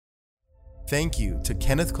Thank you to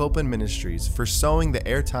Kenneth Copeland Ministries for sowing the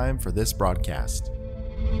airtime for this broadcast.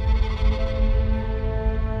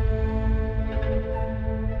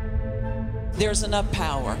 There's enough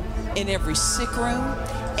power in every sick room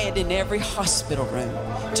and in every hospital room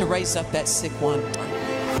to raise up that sick one.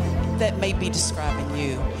 That may be describing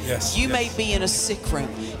you. You may be in a sick room.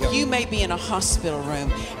 You may be in a hospital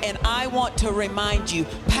room. And I want to remind you,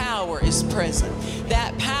 power is present.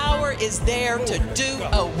 That power is there to do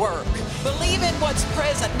a work. Believe in what's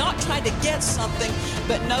present, not trying to get something,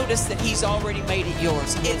 but notice that He's already made it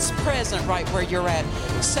yours. It's present right where you're at.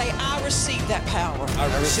 Say, I receive that power.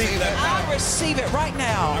 I receive that power. I receive it right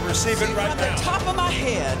now. I receive it right now. From the top of my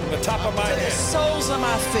head. From the top of my head. The soles of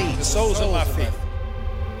my feet. The soles of my feet.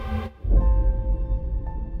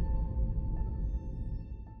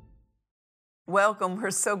 Welcome.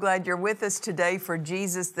 We're so glad you're with us today for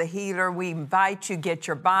Jesus the Healer. We invite you, get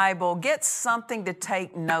your Bible, get something to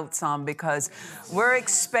take notes on because we're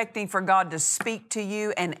expecting for God to speak to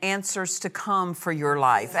you and answers to come for your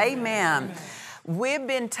life. Amen. We've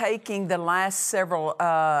been taking the last several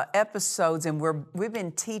episodes and we've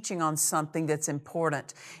been teaching on something that's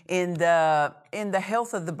important in the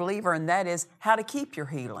health of the believer, and that is how to keep your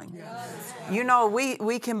healing. Yes. You know,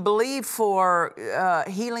 we can believe for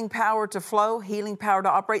healing power to flow, healing power to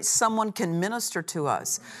operate. Someone can minister to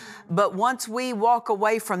us. But once we walk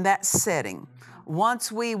away from that setting,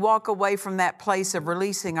 once we walk away from that place of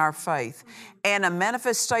releasing our faith and a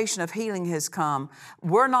manifestation of healing has come,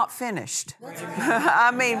 we're not finished.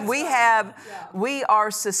 I mean, we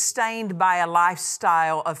are sustained by a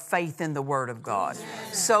lifestyle of faith in the Word of God.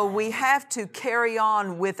 So we have to carry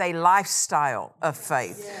on with a lifestyle of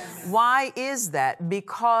faith. Why is that?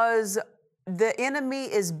 Because the enemy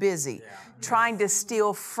is busy trying to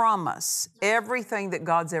steal from us everything that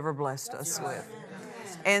God's ever blessed us with.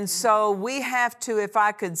 And so we have to, if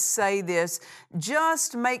I could say this,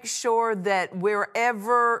 just make sure that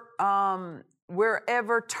wherever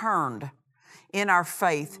turned in our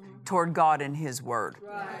faith toward God and His Word.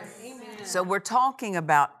 Right. Amen. So we're talking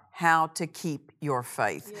about how to keep your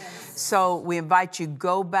faith. Yes. So we invite you,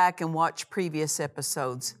 go back and watch previous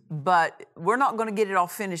episodes, but we're not going to get it all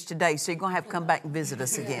finished today, so you're going to have to come back and visit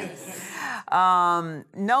us again.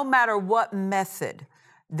 No matter what method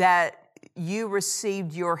that you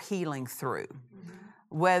received your healing through,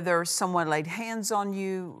 whether someone laid hands on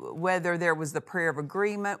you, whether there was the prayer of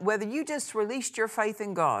agreement, whether you just released your faith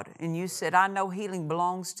in God and you said, I know healing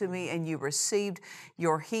belongs to me, and you received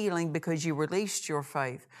your healing because you released your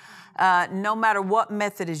faith. No matter what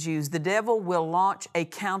method is used, the devil will launch a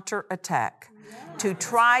counterattack to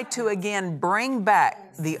try to again bring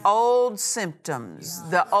back the old symptoms,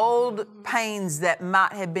 the old pains that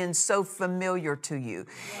might have been so familiar to you.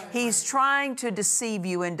 He's trying to deceive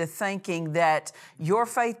you into thinking that your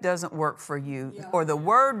faith doesn't work for you or the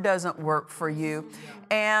Word doesn't work for you.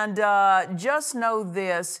 And just know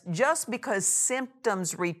this, just because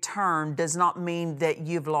symptoms return does not mean that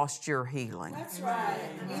you've lost your healing. That's right.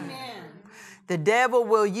 Amen. The devil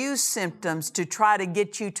will use symptoms to try to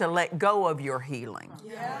get you to let go of your healing.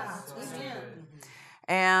 Yes.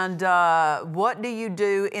 And what do you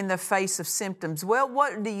do in the face of symptoms? Well,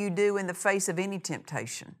 what do you do in the face of any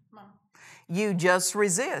temptation? You just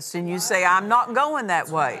resist and you say, I'm not going that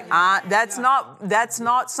way. That's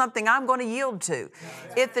not something I'm going to yield to.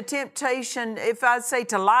 If the temptation, if I say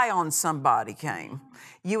to lie on somebody came,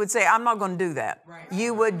 you would say, I'm not going to do that.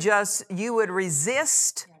 You would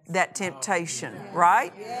resist that temptation,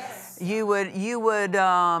 right? Yes. You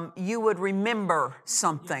would remember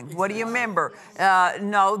something. What do you remember?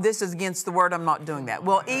 No, this is against the Word. I'm not doing that.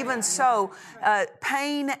 Well, even so,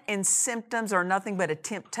 pain and symptoms are nothing but a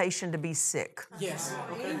temptation to be sick. Yes.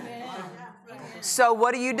 Amen. So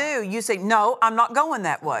what do? You say, no, I'm not going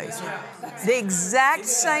that way. The exact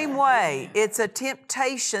same way. It's a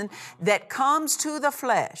temptation that comes to the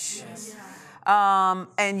flesh.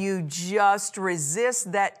 And you just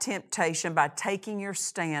resist that temptation by taking your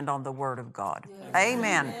stand on the Word of God.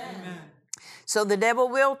 Amen. Amen. So the devil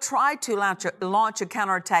will try to launch a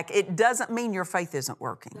counterattack. It doesn't mean your faith isn't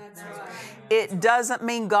working. It doesn't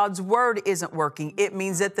mean God's Word isn't working. It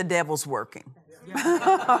means that the devil's working.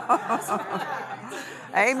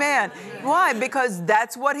 Amen. Why? Because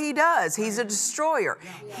that's what he does. He's a destroyer.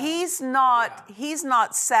 He's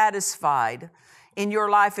not satisfied in your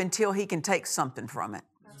life until he can take something from it.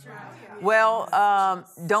 Well,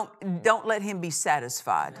 don't let him be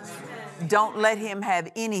satisfied. Don't let him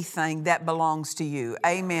have anything that belongs to you.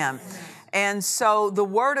 Amen. And so the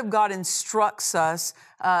Word of God instructs us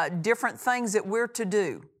different things that we're to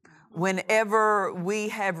do Whenever we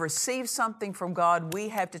have received something from God, we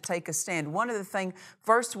have to take a stand. One of the things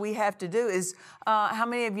first we have to do is, how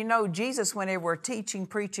many of you know Jesus went everywhere teaching,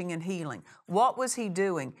 preaching, and healing? What was He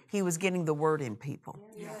doing? He was getting the Word in people.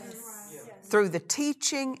 Yes. Through the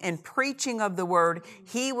teaching and preaching of the Word,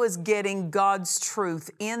 He was getting God's truth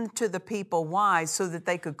into the people. Why? So that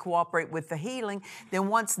they could cooperate with the healing. Then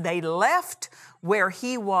once they left where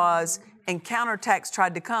He was and counterattacks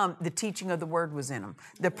tried to come, the teaching of the Word was in them.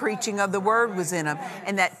 The preaching of the Word was in them.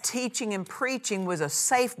 And that teaching and preaching was a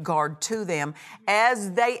safeguard to them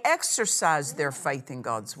as they exercised their faith in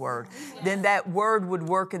God's Word. Then that Word would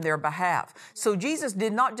work in their behalf. So Jesus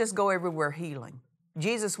did not just go everywhere healing.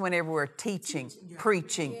 Jesus went everywhere teaching,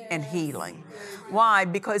 preaching, and healing. Why?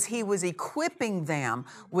 Because He was equipping them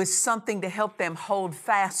with something to help them hold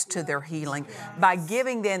fast to their healing by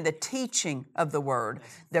giving them the teaching of the Word,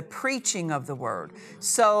 the preaching of the Word.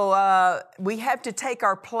 So we have to take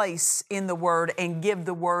our place in the Word and give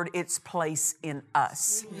the Word its place in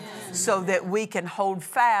us so that we can hold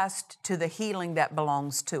fast to the healing that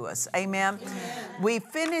belongs to us. Amen? We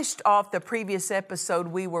finished off the previous episode.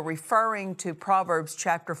 We were referring to Proverbs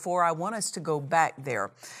chapter 4. I want us to go back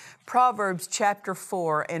there. Proverbs chapter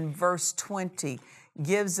 4 and verse 20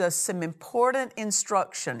 gives us some important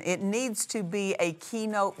instruction. It needs to be a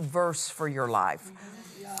keynote verse for your life.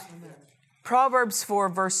 Proverbs 4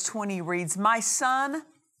 verse 20 reads, "My son,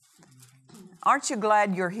 aren't you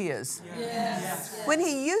glad you're His?" Yes. When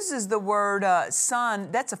He uses the word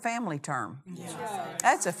son, that's a family term. Yes.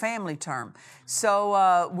 That's a family term.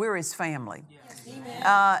 So we're His family.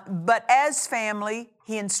 But as family,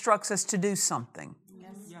 He instructs us to do something.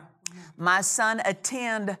 My son,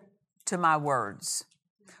 attend to my words.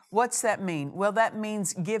 What's that mean? Well, that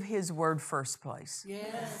means give His word first place.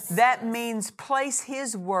 Yes. That means place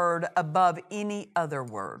His word above any other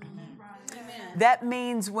word. Amen. That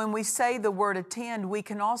means when we say the word attend, we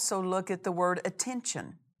can also look at the word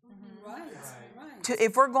attention.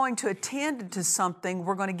 If we're going to attend to something,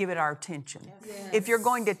 we're going to give it our attention. Yes. If you're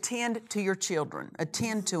going to attend to your children,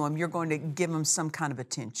 attend to them, you're going to give them some kind of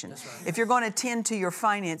attention. Right. If you're going to attend to your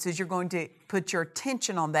finances, you're going to put your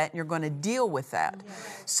attention on that and you're going to deal with that.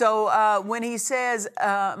 Yes. So when He says,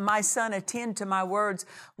 my son, attend to my words,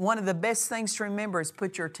 one of the best things to remember is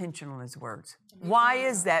put your attention on His words. Why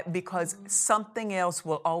is that? Because something else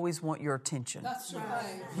will always want your attention. That's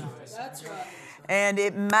right. That's right. And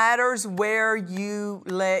it matters where you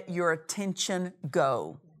let your attention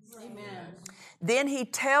go. Amen. Then He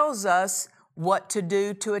tells us what to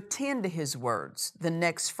do to attend to His words. The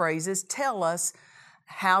next phrases tell us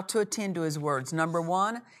how to attend to His words. Number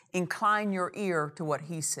 1, incline your ear to what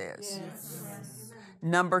He says. Yes.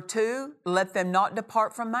 Number 2, let them not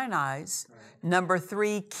depart from thine eyes. Number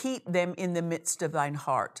 3, keep them in the midst of thine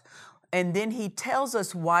heart. And then He tells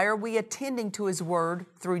us why are we attending to His word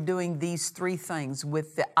through doing these 3 things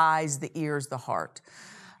with the eyes, the ears, the heart.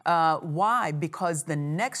 Why? Because the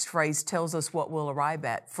next phrase tells us what we'll arrive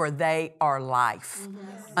at. For they are life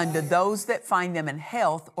unto those that find them in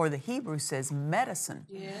health, or the Hebrew says medicine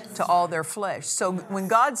to all their flesh. So when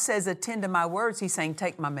God says attend to my words, He's saying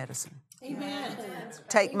take my medicine. Amen.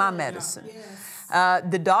 Take my medicine.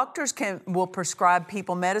 The doctors will prescribe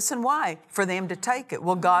people medicine. Why? For them to take it.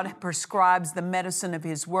 Well, God prescribes the medicine of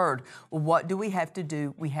His word. Well, what do we have to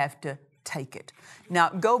do? We have to take it. Now,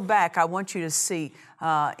 go back. I want you to see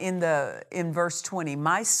in verse 20,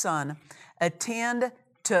 my son, attend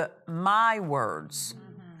to my words.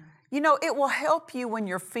 You know, it will help you when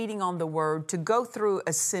you're feeding on the word to go through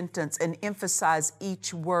a sentence and emphasize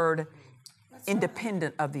each word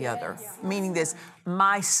independent of the other. Meaning this,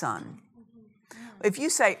 my son. If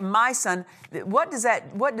you say my son, what does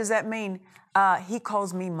that mean? He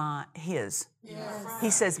calls me his. Yes.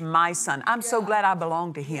 He says my son. I'm so glad I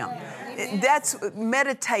belong to him. That's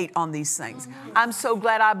meditate on these things. I'm so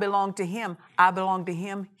glad I belong to him. I belong to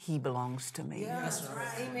him. He belongs to me.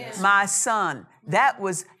 Yes. My son. That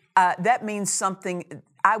means something.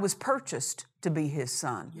 I was purchased to be his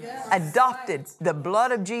son. Yes. Adopted, the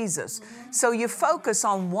blood of Jesus. So you focus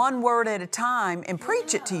on one word at a time and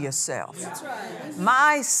preach it to yourself. That's right.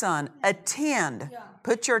 My son, attend.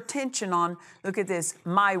 Put your attention on, look at this,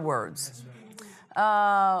 my words.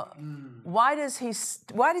 Why does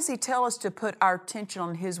he tell us to put our attention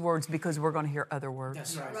on his words? Because we're going to hear other words.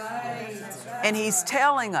 That's right. That's right. And he's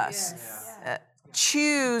telling us,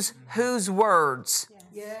 choose whose words.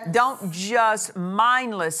 Yes. Don't just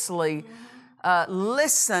mindlessly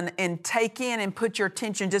listen and take in and put your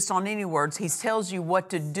attention just on any words. He tells you what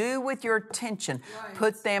to do with your attention.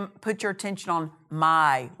 Right. Put your attention on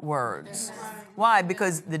my words. Right. Why?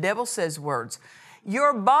 Because the devil says words.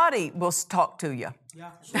 Your body will talk to you.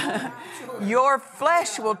 Your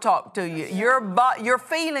flesh will talk to you. Your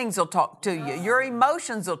feelings will talk to you. Your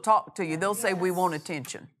emotions will talk to you. They'll say, we want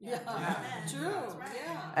attention. True.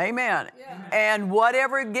 Amen. And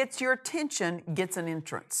whatever gets your attention gets an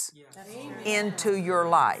entrance into your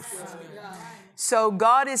life. So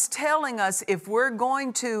God is telling us, if we're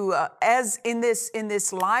going to, as in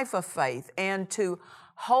this life of faith, and to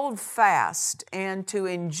hold fast and to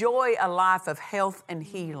enjoy a life of health and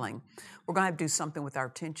healing, we're going to have to do something with our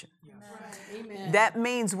attention. Amen. That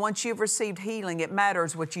means once you've received healing, it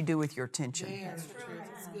matters what you do with your attention. That's true.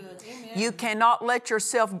 That's good. Amen. You cannot let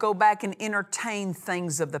yourself go back and entertain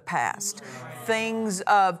things of the past, things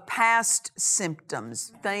of past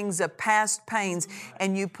symptoms, things of past pains,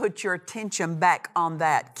 and you put your attention back on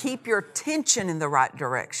that. Keep your attention in the right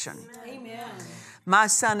direction. Amen. My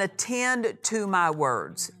son, attend to my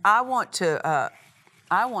words. I want to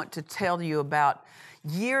tell you about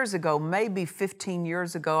years ago, maybe 15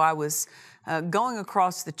 years ago, I was going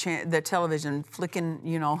across the television, flicking,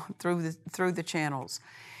 through the channels.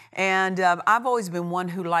 And I've always been one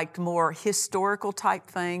who liked more historical type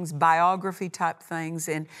things, biography type things.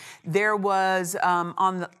 And there was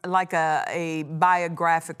a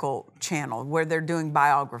biographical channel where they're doing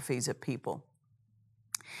biographies of people.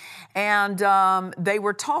 And they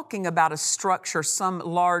were talking about a structure, some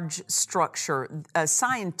large structure, a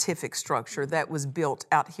scientific structure that was built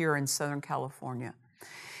out here in Southern California.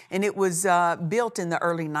 And it was built in the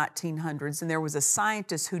early 1900s, and there was a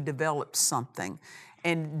scientist who developed something.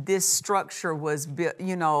 And this structure was,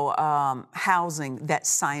 housing that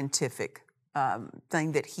scientific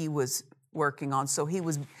thing that he was working on. So he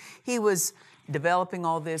was developing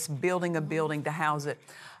all this, building a building to house it.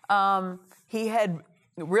 He had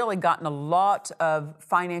really gotten a lot of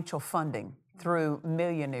financial funding through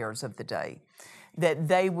millionaires of the day, that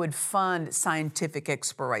they would fund scientific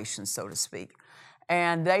exploration, so to speak.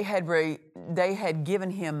 And they had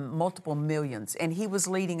given him multiple millions, and he was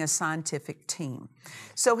leading a scientific team.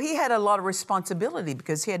 So he had a lot of responsibility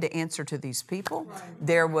because he had to answer to these people. Right.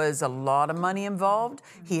 There was a lot of money involved.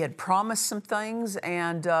 He had promised some things,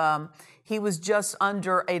 and he was just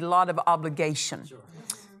under a lot of obligation. Sure.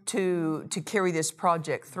 To carry this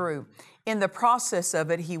project through. In the process of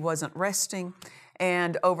it, he wasn't resting.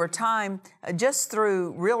 And over time, just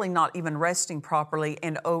through really not even resting properly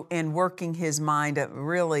and working his mind,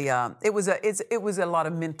 really, it was a lot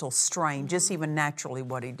of mental strain, just even naturally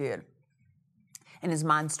what he did. And his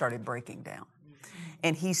mind started breaking down.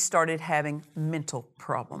 And he started having mental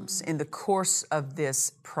problems in the course of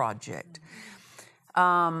this project.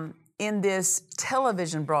 In this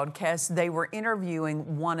television broadcast, they were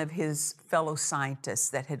interviewing one of his fellow scientists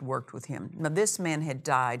that had worked with him. Now, this man had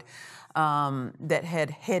died that had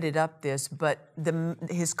headed up this, but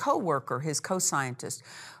his co-worker, his co-scientist,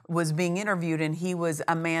 was being interviewed, and he was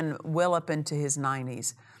a man well up into his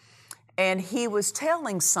 90s. And he was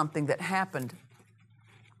telling something that happened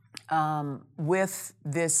with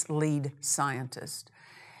this lead scientist.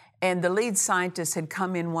 And the lead scientist had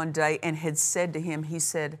come in one day and had said to him, he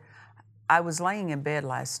said, I was laying in bed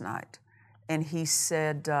last night, and he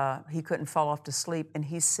said he couldn't fall off to sleep, and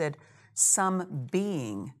he said, some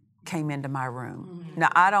being came into my room. Mm-hmm. Now,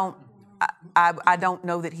 I don't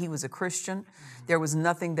know that he was a Christian. There was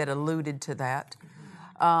nothing that alluded to that.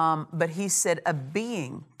 But he said, a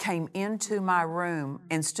being came into my room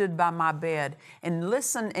and stood by my bed. And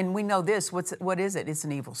listen, and we know this, what is it? It's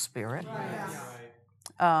an evil spirit.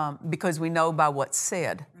 Right. Because we know by what's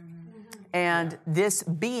said. And this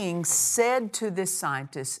being said to this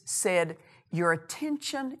scientist, said, your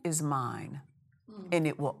attention is mine, and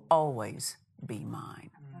it will always be mine.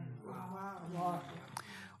 Wow.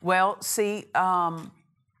 Well, see,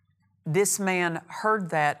 this man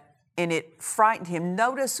heard that, and it frightened him.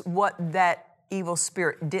 Notice what that evil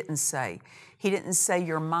spirit didn't say. He didn't say,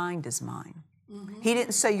 your mind is mine. Mm-hmm. He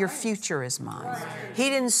didn't say, your future is mine. Right. He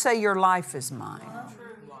didn't say, your life is mine.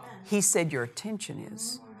 He said, your attention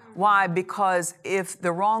is. Why? Because if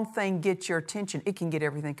the wrong thing gets your attention, it can get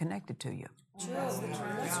everything connected to you. True.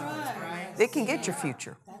 That's right. It can get your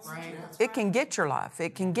future. It can get your life.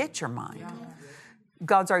 It can get your mind.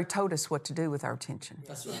 God's already told us what to do with our attention.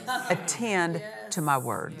 Attend to my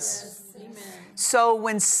words. So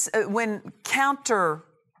when a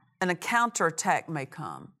counterattack may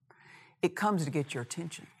come, it comes to get your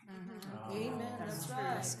attention. Amen. That's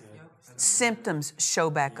right. Symptoms show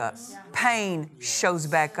back up. Pain shows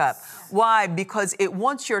back up. Why? Because it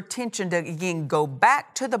wants your attention to, again, go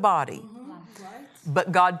back to the body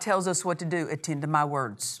But God tells us what to do. Attend to my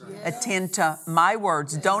words. Attend to my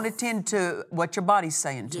words. Don't attend to what your body's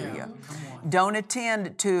saying to you. Don't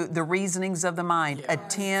attend to the reasonings of the mind.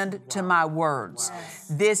 Attend to my words.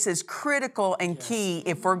 This is critical and key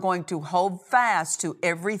if we're going to hold fast to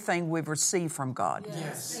everything we've received from God.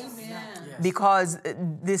 Because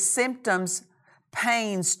the symptoms,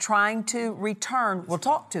 pains, trying to return will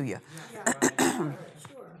talk to you.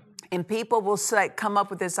 And people will come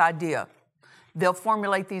up with this idea. They'll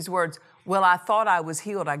formulate these words, well, I thought I was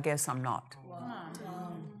healed, I guess I'm not.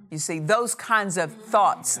 You see, those kinds of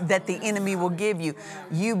thoughts that the enemy will give you.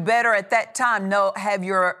 You better at that time have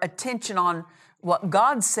your attention on what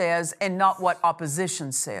God says and not what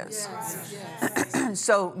opposition says.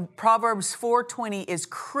 So Proverbs 4:20 is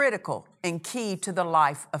critical and key to the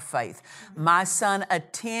life of faith. My son,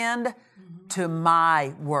 attend to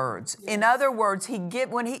my words. In other words, he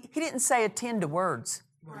didn't say attend to words.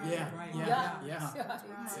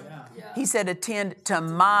 He said attend to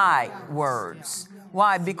my words.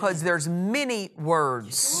 Why? Because there's many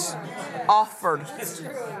words offered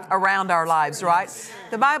around our lives, right?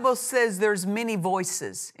 The Bible says there's many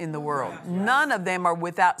voices in the world. None of them are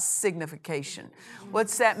without signification.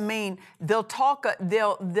 What's that mean? They'll talk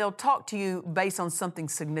to you based on something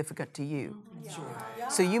significant to you.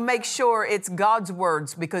 So you make sure it's God's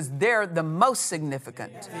words because they're the most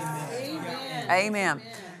significant. Amen.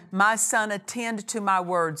 My son, attend to my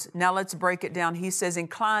words. Now let's break it down. He says,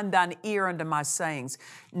 incline thine ear unto my sayings.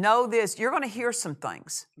 Know this, you're going to hear some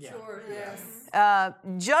things.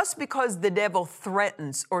 Just because the devil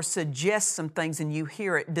threatens or suggests some things and you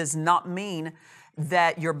hear it does not mean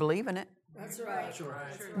that you're believing it. That's right.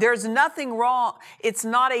 There's nothing wrong. It's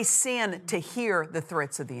not a sin to hear the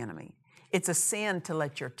threats of the enemy. It's a sin to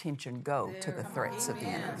let your attention go to the threats of the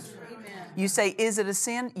enemy. You say, is it a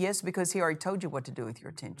sin? Yes, because he already told you what to do with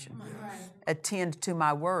your attention. Attend to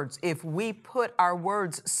my words. If we put our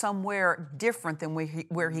words somewhere different than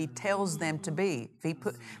where he tells them to be,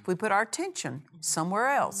 if we put our attention somewhere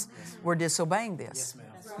else, we're disobeying this.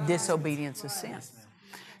 Disobedience is sin.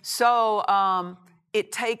 So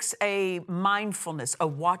it takes a mindfulness, a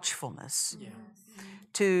watchfulness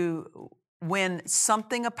to when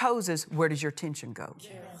something opposes, where does your attention go?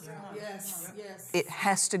 It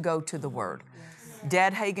has to go to the Word.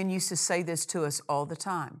 Dad Hagin used to say this to us all the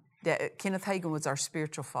time. Kenneth Hagin was our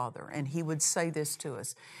spiritual father, and he would say this to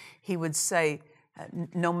us. He would say,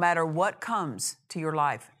 no matter what comes to your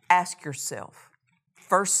life, ask yourself,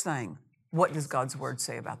 first thing, what does God's Word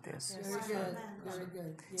say about this? Very good. Very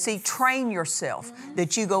good. Yes. See, train yourself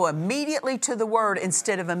that you go immediately to the Word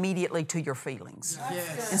instead of immediately to your feelings.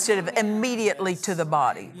 Instead of immediately to the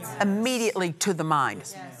body, immediately to the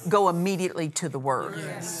mind. Go immediately to the Word.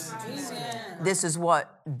 This is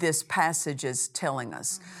what this passage is telling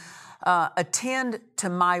us. Attend to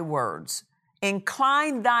my words.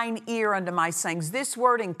 Incline thine ear unto my sayings. This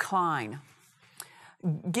word incline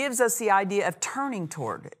gives us the idea of turning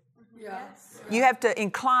toward it. You have to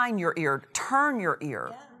incline your ear, turn your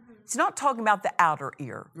ear. It's not talking about the outer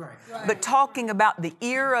ear, but talking about the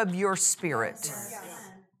ear of your spirit,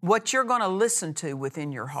 what you're going to listen to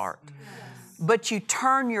within your heart. But you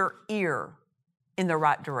turn your ear in the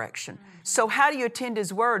right direction. So how do you attend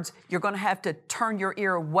His words? You're going to have to turn your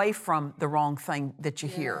ear away from the wrong thing that you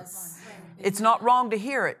hear. It's not wrong to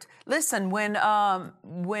hear it. Listen,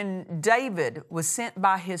 when David was sent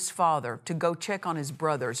by his father to go check on his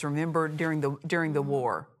brothers, remember during the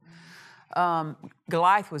war,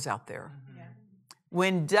 Goliath was out there.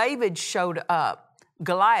 When David showed up,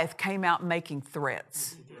 Goliath came out making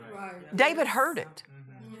threats. David heard it.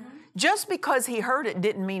 Just because he heard it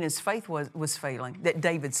didn't mean his faith was failing, that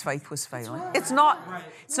David's faith was failing. It's not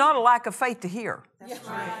a lack of faith to hear.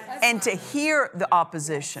 And to hear the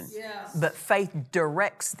opposition. But faith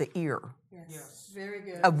directs the ear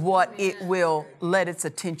of what it will let its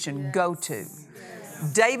attention go to.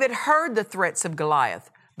 David heard the threats of Goliath,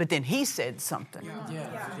 but then he said something.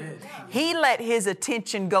 He let his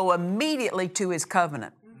attention go immediately to his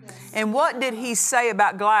covenant. And what did he say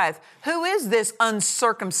about Goliath? Who is this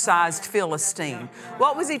uncircumcised Philistine?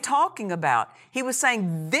 What was he talking about? He was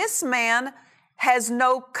saying, this man has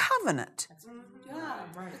no covenant.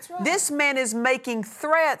 This man is making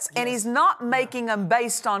threats, and he's not making them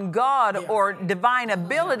based on God or divine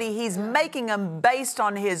ability. He's making them based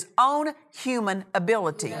on his own human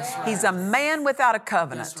ability. He's a man without a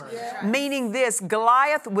covenant. Meaning this,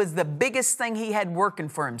 Goliath was the biggest thing he had working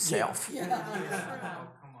for himself.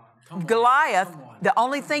 Goliath, the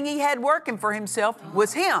only thing he had working for himself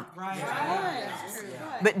was him.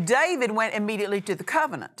 But David went immediately to the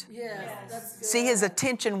covenant. See, his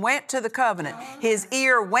attention went to the covenant. His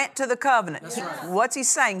ear went to the covenant. What's he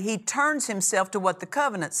saying? He turns himself to what the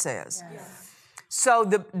covenant says. So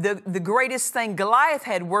the greatest thing Goliath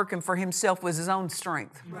had working for himself was his own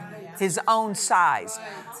strength, his own size.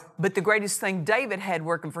 But the greatest thing David had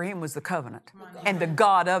working for him was the covenant and the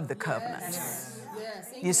God of the covenant.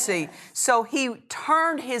 You see, so he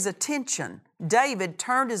turned his attention, David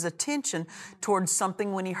turned his attention towards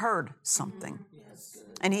something when he heard something.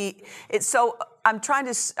 And I'm trying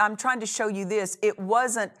to show you this. It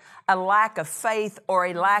wasn't a lack of faith or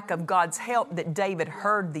a lack of God's help that David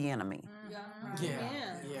heard the enemy.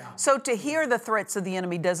 So to hear the threats of the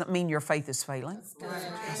enemy doesn't mean your faith is failing.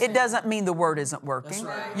 It doesn't mean the word isn't working.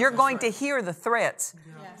 You're going to hear the threats,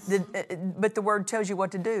 but the word tells you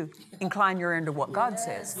what to do. Incline your ear to what God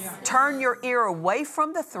says. Turn your ear away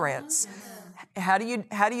from the threats. How do you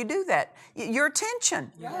do that? Your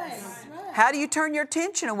attention. How do you turn your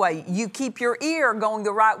attention away? You keep your ear going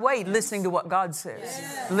the right way, listening to what God says,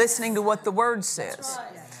 listening to what the word says.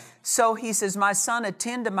 So he says, my son,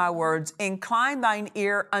 attend to my words, incline thine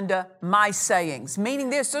ear unto my sayings.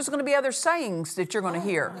 Meaning this, there's going to be other sayings that you're going to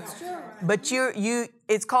hear. But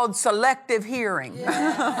it's called selective hearing.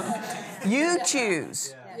 You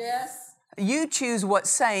choose. You choose what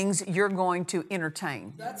sayings you're going to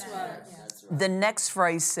entertain. That's right. The next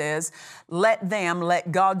phrase says, let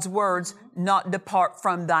God's words not depart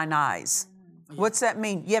from thine eyes. What's that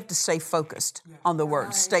mean? You have to stay focused on the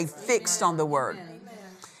word. Stay fixed on the word.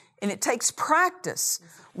 And it takes practice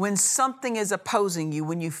when something is opposing you.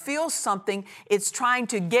 When you feel something, it's trying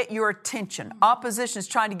to get your attention. Opposition is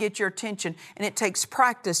trying to get your attention, and it takes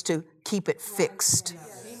practice to keep it fixed.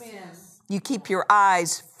 You keep your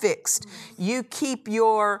eyes fixed. You keep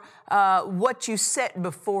your what you set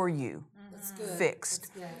before you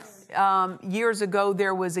fixed. Years ago,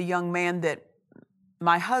 there was a young man that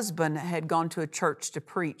my husband had gone to a church to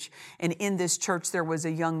preach, and in this church there was a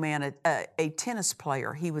young man, a tennis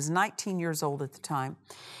player. He was 19 years old at the time.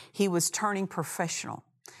 He was turning professional,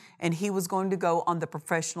 and he was going to go on the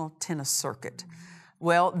professional tennis circuit.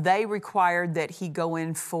 Well, they required that he go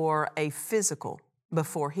in for a physical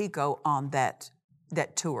before he go on that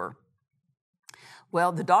tour.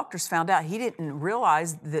 Well, the doctors found out. He didn't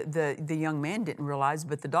realize, the young man didn't realize,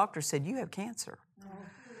 but the doctor said, you have cancer.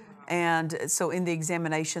 And so in the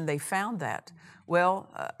examination, they found that. Well,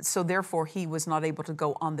 so therefore, he was not able to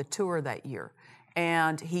go on the tour that year.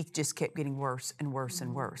 And he just kept getting worse and worse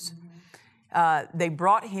and worse. They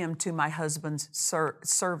brought him to my husband's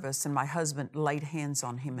service, and my husband laid hands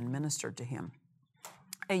on him and ministered to him.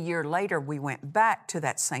 A year later, we went back to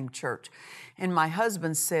that same church. And my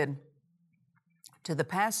husband said to the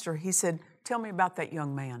pastor, he said, tell me about that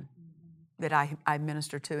young man that I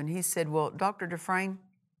ministered to. And he said, well, Dr. Dufresne,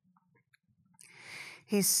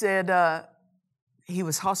 he said he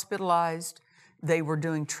was hospitalized. They were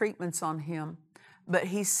doing treatments on him. But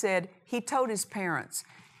he said, he told his parents,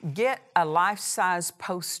 get a life-size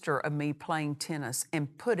poster of me playing tennis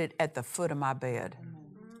and put it at the foot of my bed.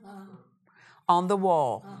 On the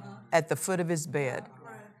wall, at the foot of his bed.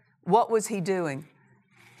 What was he doing?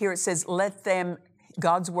 Here it says, let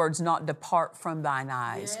God's words not depart from thine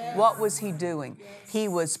eyes. What was he doing? He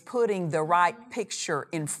was putting the right picture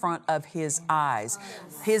in front of his eyes.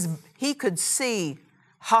 He could see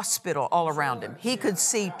hospital all around him. He could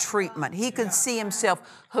see treatment. He could see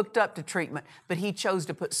himself hooked up to treatment, but he chose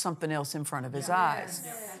to put something else in front of his eyes.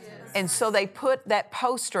 And so they put that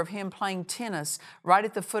poster of him playing tennis right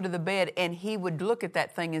at the foot of the bed, and he would look at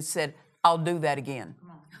that thing and said, I'll do that again.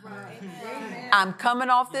 I'm coming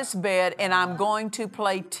off this bed and I'm going to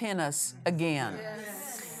play tennis again.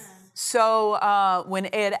 So when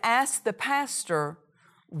Ed asked the pastor,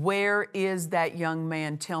 where is that young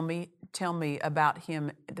man? Tell me about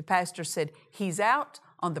him. The pastor said, he's out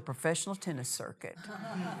on the professional tennis circuit.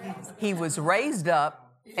 He was raised up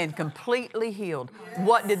and completely healed.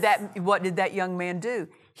 What did that young man do?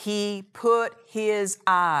 He put his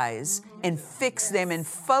eyes and fixed them and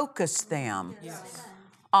focused them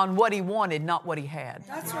on what he wanted, not what he had.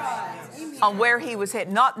 That's right. On where he was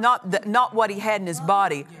headed, not what he had in his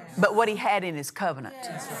body, but what he had in his covenant.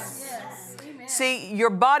 See, your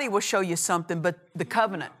body will show you something, but the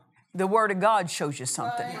covenant, the Word of God shows you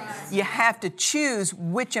something. You have to choose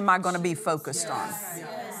which am I going to be focused on.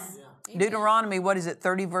 Deuteronomy,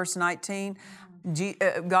 30 verse 19?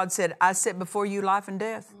 God said, I set before you life and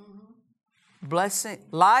death. Blessing,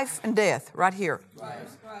 life and death, right here.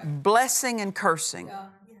 Blessing and cursing.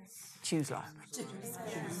 Choose life.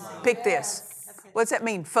 Pick this. What's that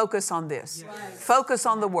mean? Focus on this. Focus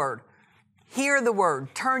on the Word. Hear the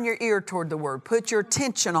word. Turn your ear toward the word. Put your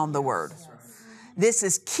attention on the word. This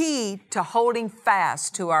is key to holding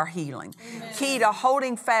fast to our healing. Amen. Key to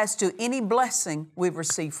holding fast to any blessing we've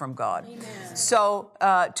received from God. Amen. So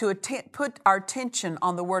put our attention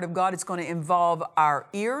on the Word of God, it's going to involve our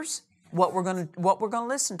ears, what we're going to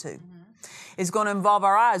listen to. It's going to involve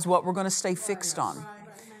our eyes, what we're going to stay fixed on.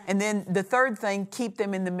 And then the third thing, keep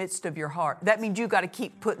them in the midst of your heart. That means you got to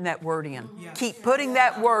keep putting that word in. Keep putting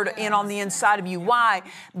that word in on the inside of you. Why?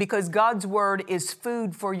 Because God's word is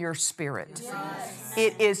food for your spirit.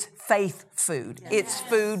 It is faith food. It's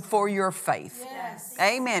food for your faith.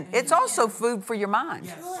 Amen. It's also food for your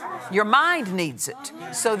mind. Your mind needs it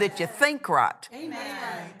so that you think right.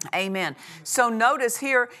 Amen. So notice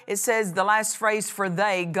here it says the last phrase for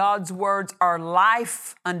they, God's words are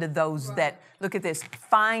life unto those that, look at this,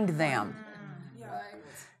 find them.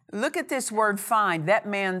 Look at this word find. That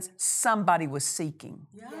means somebody was seeking.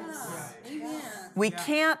 We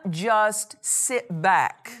can't just sit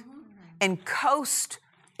back and coast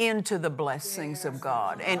into the blessings of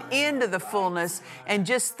God and into the fullness and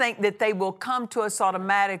just think that they will come to us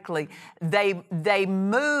automatically. They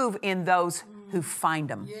move in those who find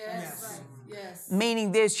them.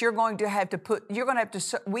 Meaning this, we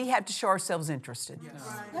have to show ourselves interested.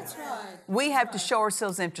 That's right. We have to show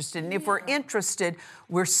ourselves interested. And if we're interested,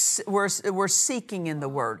 we're seeking in the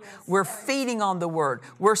Word. We're feeding on the Word.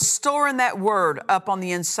 We're storing that Word up on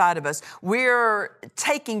the inside of us. We're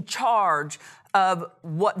taking charge of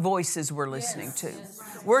what voices we're listening to.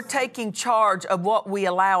 We're taking charge of what we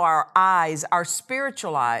allow our eyes, our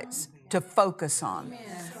spiritual eyes, to focus on.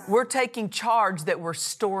 We're taking charge that we're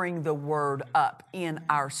storing the Word up in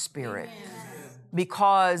our spirit.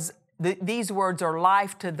 Because these words are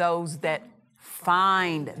life to those that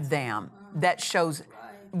find them. That shows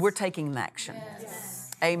we're taking action.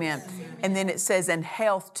 Amen. And then it says, and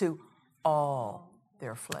health to all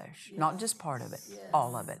their flesh. Not just part of it,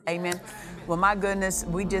 all of it. Amen. Well, my goodness,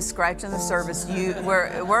 we just scratching the surface.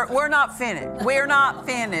 We're not finished. We're not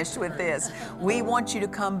finished with this. We want you to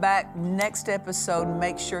come back next episode and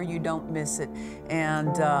make sure you don't miss it.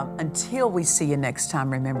 And until we see you next time,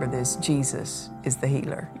 remember this, Jesus is the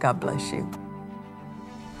healer. God bless you.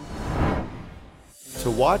 To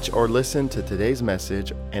watch or listen to today's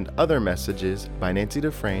message and other messages by Nancy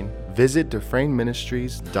Dufresne, visit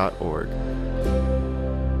DufresneMinistries.org.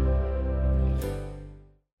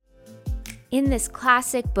 In this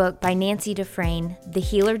classic book by Nancy Dufresne, The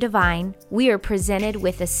Healer Divine, we are presented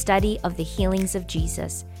with a study of the healings of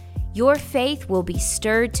Jesus. Your faith will be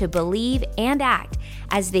stirred to believe and act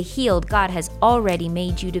as the healed God has already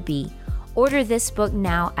made you to be. Order this book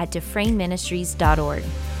now at DufresneMinistries.org.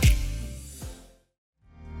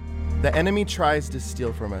 The enemy tries to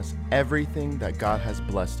steal from us everything that God has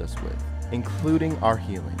blessed us with, including our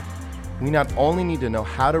healing. We not only need to know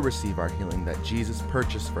how to receive our healing that Jesus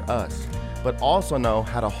purchased for us, but also know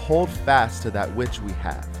how to hold fast to that which we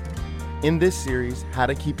have. In this series, How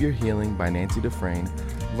to Keep Your Healing by Nancy Dufresne,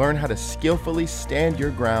 learn how to skillfully stand your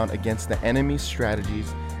ground against the enemy's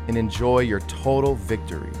strategies and enjoy your total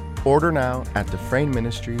victory. Order now at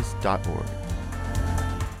DufresneMinistries.org.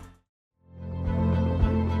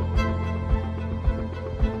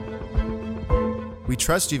 We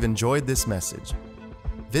trust you've enjoyed this message.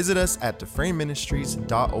 Visit us at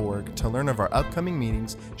DufresneMinistries.org to learn of our upcoming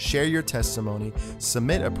meetings, share your testimony,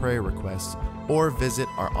 submit a prayer request, or visit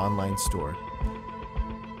our online store.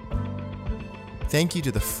 Thank you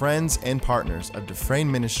to the friends and partners of Dufresne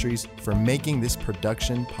Ministries for making this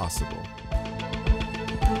production possible.